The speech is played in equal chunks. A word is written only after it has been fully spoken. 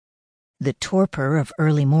The torpor of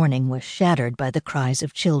early morning was shattered by the cries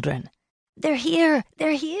of children. "They're here!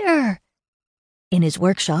 They're here!" In his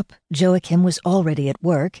workshop, Joachim was already at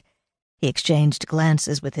work. He exchanged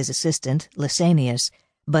glances with his assistant, Lysanias,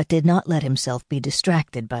 but did not let himself be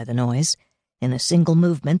distracted by the noise. In a single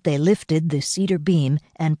movement, they lifted the cedar beam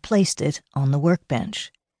and placed it on the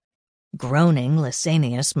workbench. Groaning,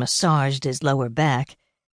 Lysanias massaged his lower back.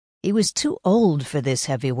 He was too old for this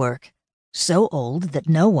heavy work, so old that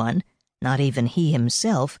no one, not even he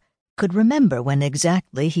himself, could remember when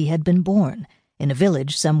exactly he had been born, in a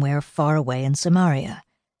village somewhere far away in Samaria.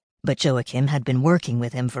 But Joachim had been working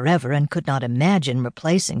with him forever and could not imagine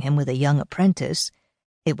replacing him with a young apprentice.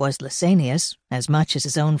 It was Lysanias, as much as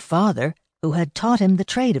his own father, who had taught him the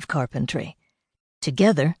trade of carpentry.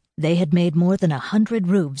 Together, they had made more than 100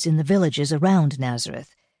 roofs in the villages around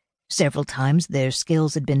Nazareth. Several times their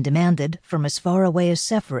skills had been demanded from as far away as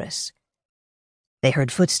Sepphoris. They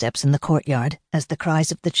heard footsteps in the courtyard as the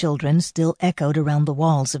cries of the children still echoed around the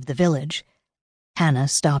walls of the village. Hannah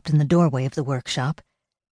stopped in the doorway of the workshop.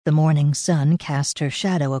 The morning sun cast her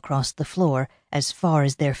shadow across the floor as far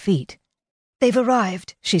as their feet. "They've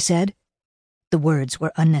arrived," she said. The words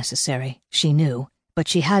were unnecessary, she knew, but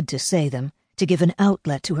she had to say them, to give an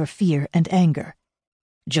outlet to her fear and anger.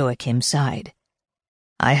 Joachim sighed.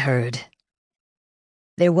 "I heard."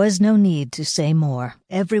 There was no need to say more.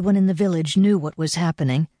 Everyone in the village knew what was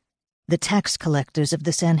happening. The tax collectors of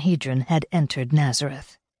the Sanhedrin had entered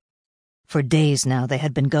Nazareth. For days now they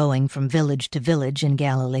had been going from village to village in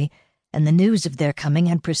Galilee, and the news of their coming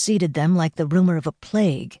had preceded them like the rumor of a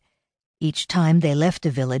plague. Each time they left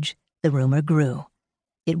a village, the rumor grew.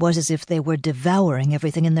 It was as if they were devouring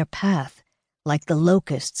everything in their path, like the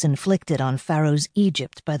locusts inflicted on Pharaoh's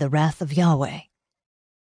Egypt by the wrath of Yahweh.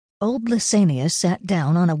 Old Lysanias sat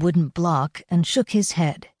down on a wooden block and shook his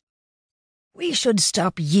head. "We should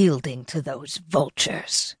stop yielding to those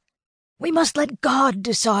vultures. We must let God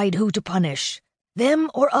decide who to punish,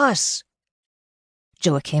 them or us."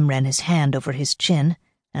 Joachim ran his hand over his chin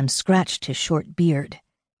and scratched his short beard.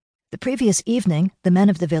 The previous evening, the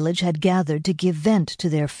men of the village had gathered to give vent to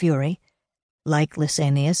their fury. Like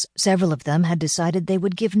Lysanias, several of them had decided they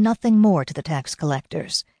would give nothing more to the tax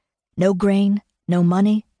collectors. No grain, no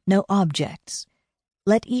money, no objects.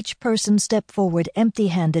 Let each person step forward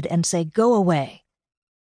empty-handed and say, "Go away."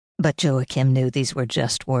 But Joachim knew these were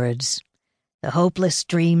just words, the hopeless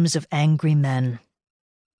dreams of angry men.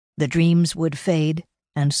 The dreams would fade,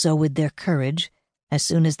 and so would their courage, as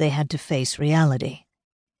soon as they had to face reality.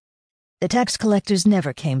 The tax collectors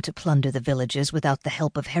never came to plunder the villages without the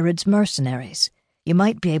help of Herod's mercenaries. You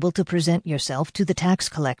might be able to present yourself to the tax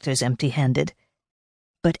collectors empty-handed.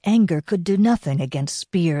 But anger could do nothing against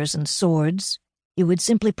spears and swords. You would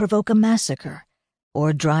simply provoke a massacre,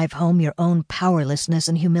 or drive home your own powerlessness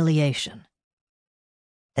and humiliation.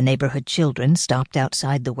 The neighborhood children stopped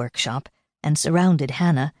outside the workshop and surrounded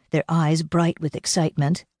Hannah, their eyes bright with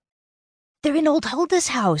excitement. "They're in old Hulda's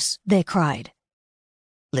house," they cried.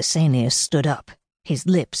 Lysanias stood up, his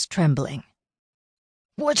lips trembling.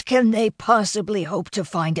 "What can they possibly hope to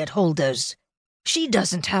find at Hulda's? She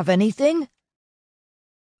doesn't have anything."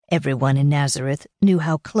 Everyone in Nazareth knew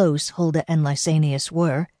how close Hulda and Lysanias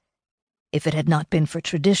were. If it had not been for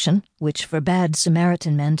tradition, which forbade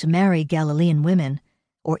Samaritan men to marry Galilean women,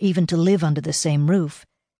 or even to live under the same roof,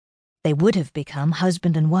 they would have become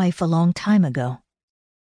husband and wife a long time ago.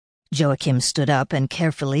 Joachim stood up and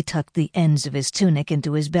carefully tucked the ends of his tunic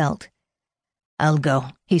into his belt. "I'll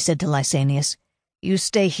go," he said to Lysanias. "You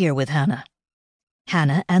stay here with Hannah."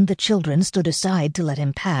 Hannah and the children stood aside to let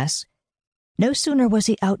him pass. No sooner was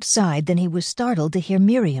he outside than he was startled to hear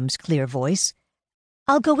Miriam's clear voice.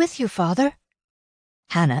 "I'll go with you, Father."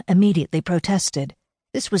 Hannah immediately protested.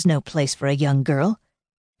 This was no place for a young girl.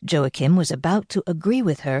 Joachim was about to agree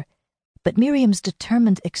with her, but Miriam's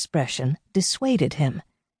determined expression dissuaded him.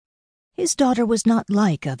 His daughter was not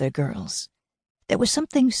like other girls. There was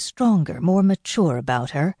something stronger, more mature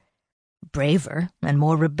about her. Braver and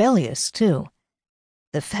more rebellious, too.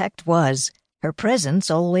 The fact was, her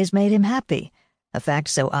presence always made him happy, a fact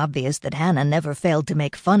so obvious that Hannah never failed to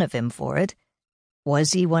make fun of him for it.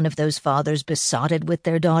 Was he one of those fathers besotted with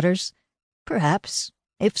their daughters? Perhaps.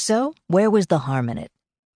 If so, where was the harm in it?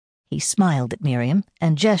 He smiled at Miriam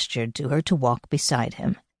and gestured to her to walk beside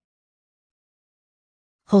him.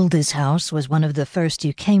 Hulda's house was one of the first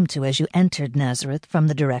you came to as you entered Nazareth from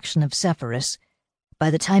the direction of Sepphoris. By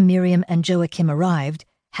the time Miriam and Joachim arrived,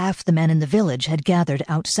 half the men in the village had gathered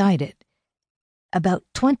outside it. About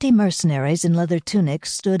 20 mercenaries in leather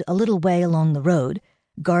tunics stood a little way along the road,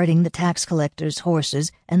 guarding the tax collectors'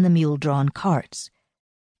 horses and the mule-drawn carts.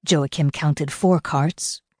 Joachim counted 4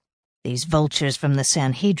 carts, These vultures from the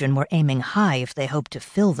Sanhedrin were aiming high if they hoped to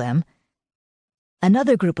fill them.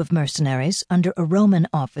 Another group of mercenaries, under a Roman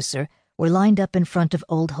officer, were lined up in front of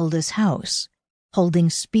old Hulda's house, holding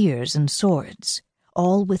spears and swords,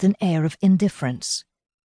 all with an air of indifference.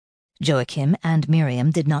 Joachim and Miriam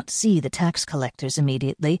did not see the tax collectors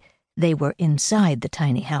immediately. They were inside the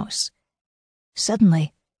tiny house.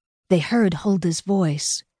 Suddenly, they heard Hulda's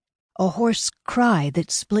voice, a hoarse cry that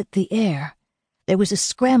split the air. There was a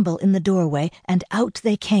scramble in the doorway, and out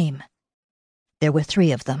they came. There were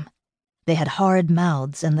 3 of them. They had hard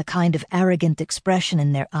mouths and the kind of arrogant expression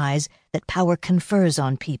in their eyes that power confers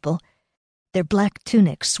on people. Their black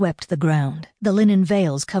tunics swept the ground. The linen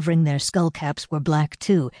veils covering their skullcaps were black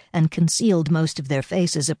too, and concealed most of their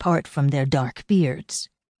faces apart from their dark beards.